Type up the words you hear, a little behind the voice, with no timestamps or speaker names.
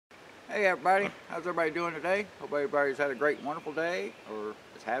Hey everybody, how's everybody doing today? Hope everybody's had a great, wonderful day, or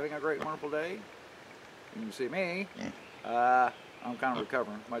is having a great, wonderful day. You can see me. I'm kind of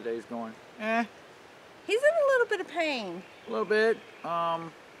recovering. My day's going, He's in a little bit of pain. a little bit.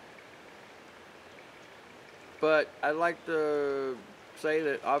 But I'd like to say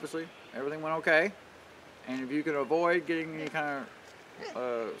that obviously everything went okay, and if you can avoid getting any kind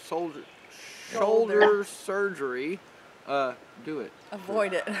of shoulder surgery, do it.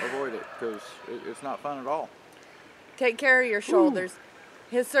 Avoid it. Avoid it, because it's not fun at all. Take care of your shoulders.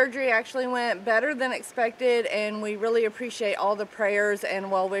 His surgery actually went better than expected, and we really appreciate all the prayers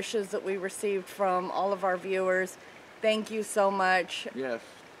and well wishes that we received from all of our viewers. Thank you so much. Yes,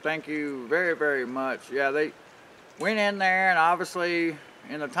 thank you very, very much. Yeah, they went in there, and obviously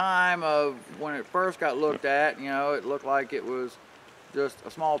in the time of when it first got looked at, you know, it looked like it was just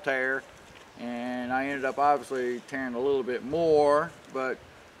a small tear, and I ended up obviously tearing a little bit more, but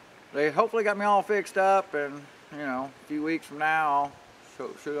they hopefully got me all fixed up, and you know, a few weeks from now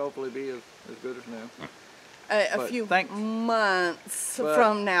should hopefully be as good as new. A few months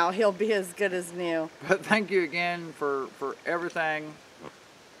from now, he'll be as good as new. But thank you again for everything.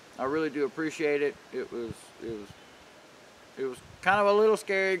 I really do appreciate it. It was kind of a little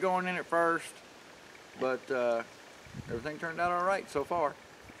scary going in at first, but everything turned out all right so far.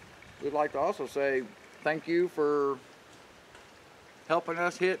 We'd like to also say thank you for helping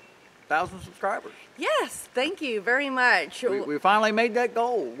us hit 1,000 subscribers. Yes, thank you very much. We finally made that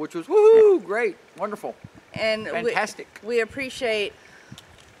goal, which was woohoo, great, wonderful, and fantastic. We appreciate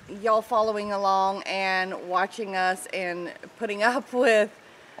y'all following along and watching us and putting up with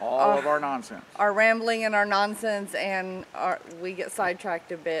all of our nonsense. Our rambling and our nonsense, and we get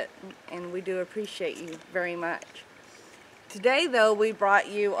sidetracked a bit, and we do appreciate you very much. Today, though, we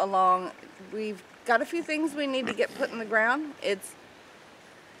brought you along. We've got a few things we need to get put in the ground. It's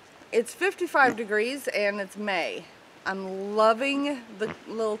 55 degrees, and it's May. I'm loving the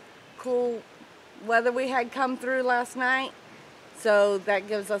little cool weather we had come through last night. So that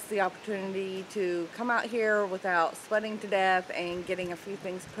gives us the opportunity to come out here without sweating to death and getting a few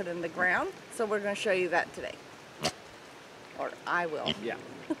things put in the ground. So we're going to show you that today. Or I will. Yeah.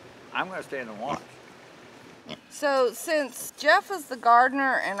 I'm going to stand and watch. So since Jeff is the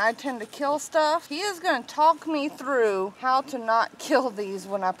gardener and I tend to kill stuff, he is going to talk me through how to not kill these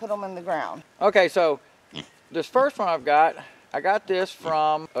when I put them in the ground. Okay, so this first one I got this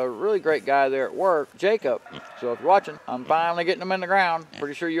from a really great guy there at work, Jacob. So if you're watching, I'm finally getting them in the ground.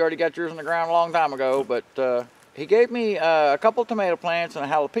 Pretty sure you already got yours in the ground a long time ago, but he gave me a couple tomato plants and a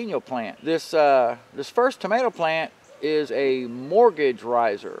jalapeno plant. This first tomato plant is a mortgage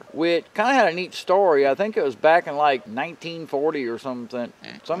riser, which kind of had a neat story. I think it was back in like 1940 or something.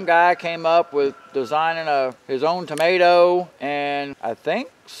 Some guy came up with designing his own tomato, and I think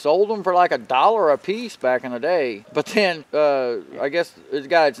sold them for like $1 a piece back in the day. But then I guess it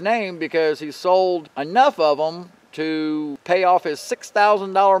got its name because he sold enough of them to pay off his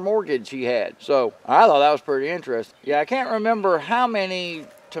 $6,000 mortgage he had. So I thought that was pretty interesting. Yeah, I can't remember how many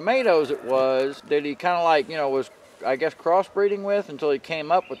tomatoes it was that he kind of like, you know, was I guess crossbreeding with until he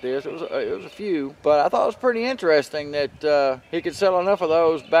came up with this. It was a few, but I thought it was pretty interesting that he could sell enough of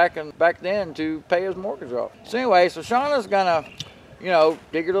those back then to pay his mortgage off. So anyway, so Shauna's gonna, you know,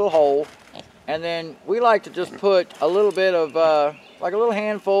 dig a little hole, and then we like to just put a little bit of like a little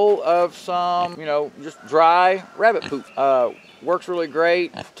handful of some, you know, just dry rabbit poop. Works really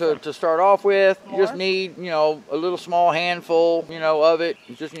great to start off with. You just need, you know, a little small handful, you know, of it.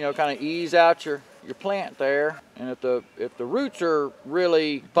 Just, you know, kind of ease out your plant there. And if the roots are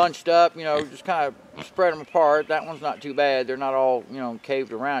really bunched up, you know, just kind of spread them apart. That one's not too bad. They're not all, you know,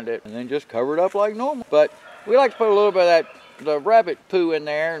 caved around it. And then just cover it up like normal. But we like to put a little bit of the rabbit poo in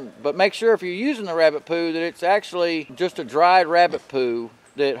there, but make sure if you're using the rabbit poo that it's actually just a dried rabbit poo,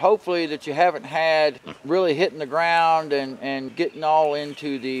 that hopefully that you haven't had really hitting the ground and getting all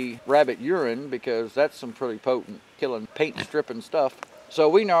into the rabbit urine, because that's some pretty potent killing paint stripping stuff. So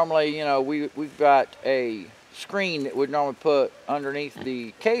we normally, you know, we've got a screen that we'd normally put underneath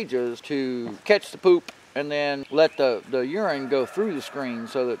the cages to catch the poop and then let the urine go through the screen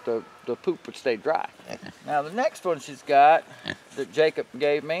so that the poop would stay dry. Now the next one she's got that Jacob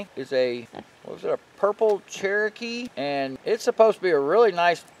gave me is a purple Cherokee, and it's supposed to be a really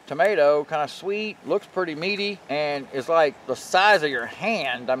nice tomato, kind of sweet, looks pretty meaty, and is like the size of your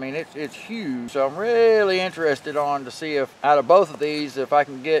hand. I mean, it's huge. So I'm really interested to see if out of both of these, if I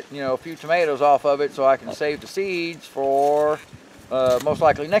can get, you know, a few tomatoes off of it so I can save the seeds for most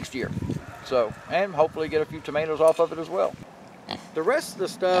likely next year. So, and hopefully get a few tomatoes off of it as well. The rest of the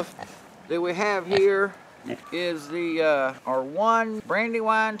stuff that we have here is the our one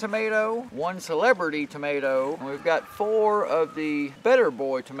Brandywine tomato, one celebrity tomato, and we've got 4 of the Better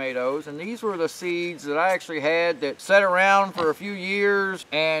Boy tomatoes, and these were the seeds that I actually had that sat around for a few years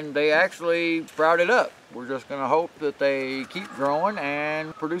and they actually sprouted up. We're just gonna hope that they keep growing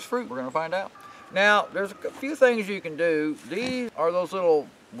and produce fruit. We're gonna find out. Now, there's a few things you can do. These are those little,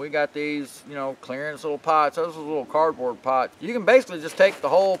 we got these, you know, clearance little pots. Those are little cardboard pots. You can basically just take the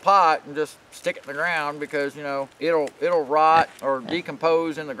whole pot and just stick it in the ground because, you know, it'll rot or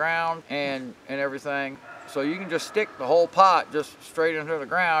decompose in the ground and everything. So you can just stick the whole pot just straight into the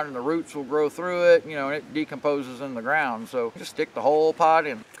ground and the roots will grow through it, you know, and it decomposes in the ground. So just stick the whole pot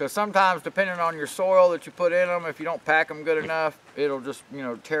in. Because sometimes, depending on your soil that you put in them, if you don't pack them good enough, it'll just, you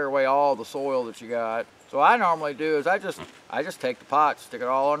know, tear away all the soil that you got. So what I normally do is I just take the pot, stick it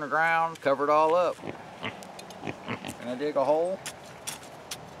all on the ground, cover it all up. Can I dig a hole?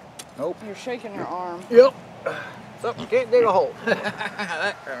 Nope. You're shaking your arm. Yep. So can't dig a hole.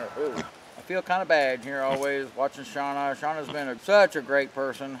 I feel kind of bad here always watching Shauna. Shauna's been such a great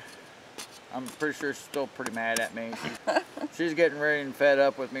person. I'm pretty sure she's still pretty mad at me. She's getting ready and fed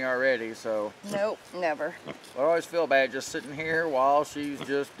up with me already, so. Nope, never. I always feel bad just sitting here while she's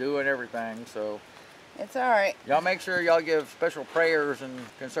just doing everything, so. It's all right. Y'all make sure y'all give special prayers and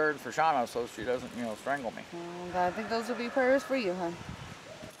concerns for Shauna so she doesn't, you know, strangle me. And I think those will be prayers for you, hon.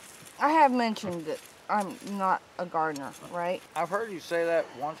 I have mentioned that I'm not a gardener, right? I've heard you say that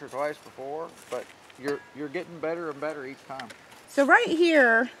once or twice before, but you're getting better and better each time. So right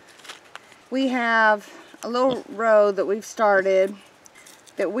here, we have a little row that we've started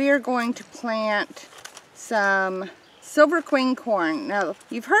that we are going to plant some Silver Queen corn. Now,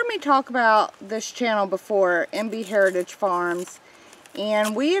 you've heard me talk about this channel before, MB Heritage Farms,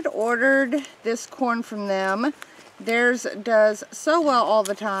 and we had ordered this corn from them. Theirs does so well all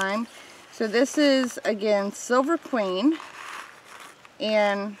the time. So this is, again, Silver Queen,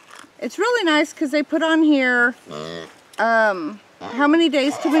 and it's really nice because they put on here how many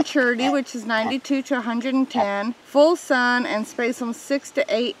days to maturity, which is 92 to 110, full sun, and space them 6 to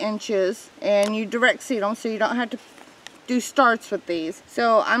 8 inches, and you direct seed them so you don't have to do starts with these.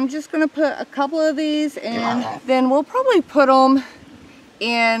 So I'm just going to put a couple of these, and then we'll probably put them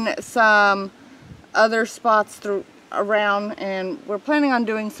in some other spots around, and we're planning on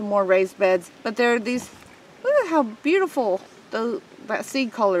doing some more raised beds. But there are these, look at how beautiful that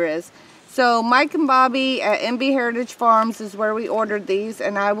seed color is. So Mike and Bobby at MB Heritage Farms is where we ordered these,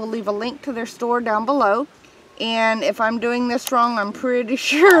 and I will leave a link to their store down below. And if I'm doing this wrong, I'm pretty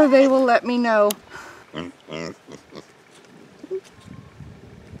sure they will let me know. 1,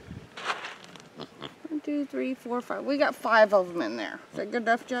 2, 3, 4, 5. We got 5 of them in there. Is that good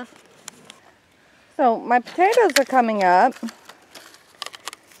enough, Jeff? So my potatoes are coming up.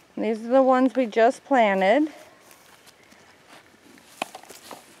 These are the ones we just planted.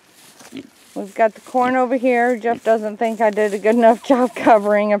 We've got the corn over here. Jeff doesn't think I did a good enough job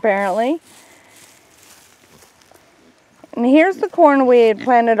covering, apparently. And here's the corn we had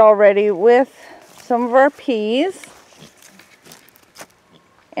planted already with some of our peas.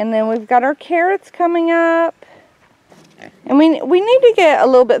 And then we've got our carrots coming up. And we need to get a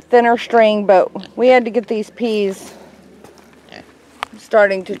little bit thinner string, but we had to get these peas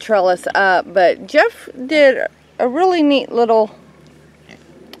starting to trellis up. But Jeff did a really neat little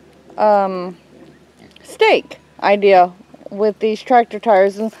stake idea with these tractor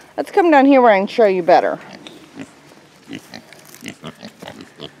tires. And let's come down here where I can show you better.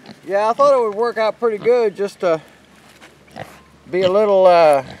 Yeah, I thought it would work out pretty good just to be a little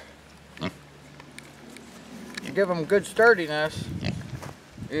give them good sturdiness,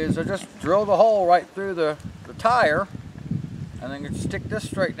 is I just drill the hole right through the tire and then stick this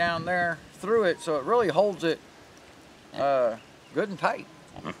straight down there through it so it really holds it good and tight.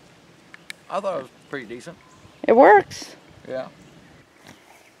 I thought it was pretty decent. It works. Yeah.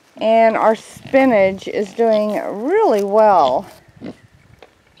 And our spinach is doing really well.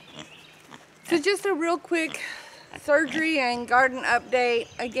 So just a real quick surgery and garden update.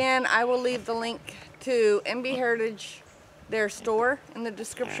 Again, I will leave the link to MB Heritage, their store, in the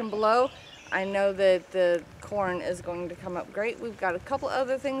description below. I know that the corn is going to come up great. We've got a couple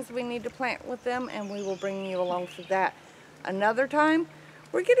other things we need to plant with them, and we will bring you along for that another time.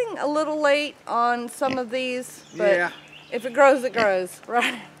 We're getting a little late on some of these, but yeah, if it grows, it grows,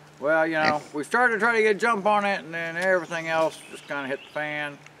 right? Well, you know, we started to try to get a jump on it, and then everything else just kind of hit the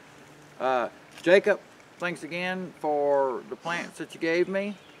fan. Jacob, thanks again for the plants that you gave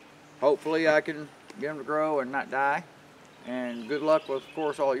me. Hopefully I can get them to grow and not die. And good luck with, of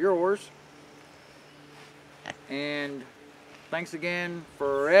course, all yours. And thanks again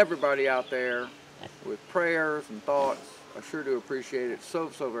for everybody out there with prayers and thoughts. I sure do appreciate it so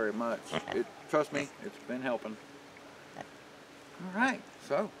very much. Trust me, it's been helping. All right,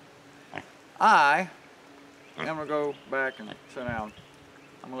 so I am gonna go back and sit down.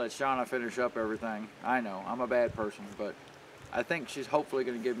 I'm gonna let Shauna finish up everything. I know, I'm a bad person, but I think she's hopefully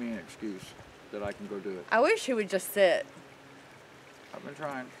gonna give me an excuse that I can go do it. I wish he would just sit. I've been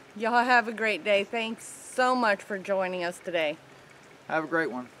trying. Y'all have a great day. Thanks so much for joining us today. Have a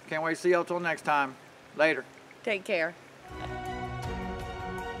great one. Can't wait to see y'all till next time. Later. Take care.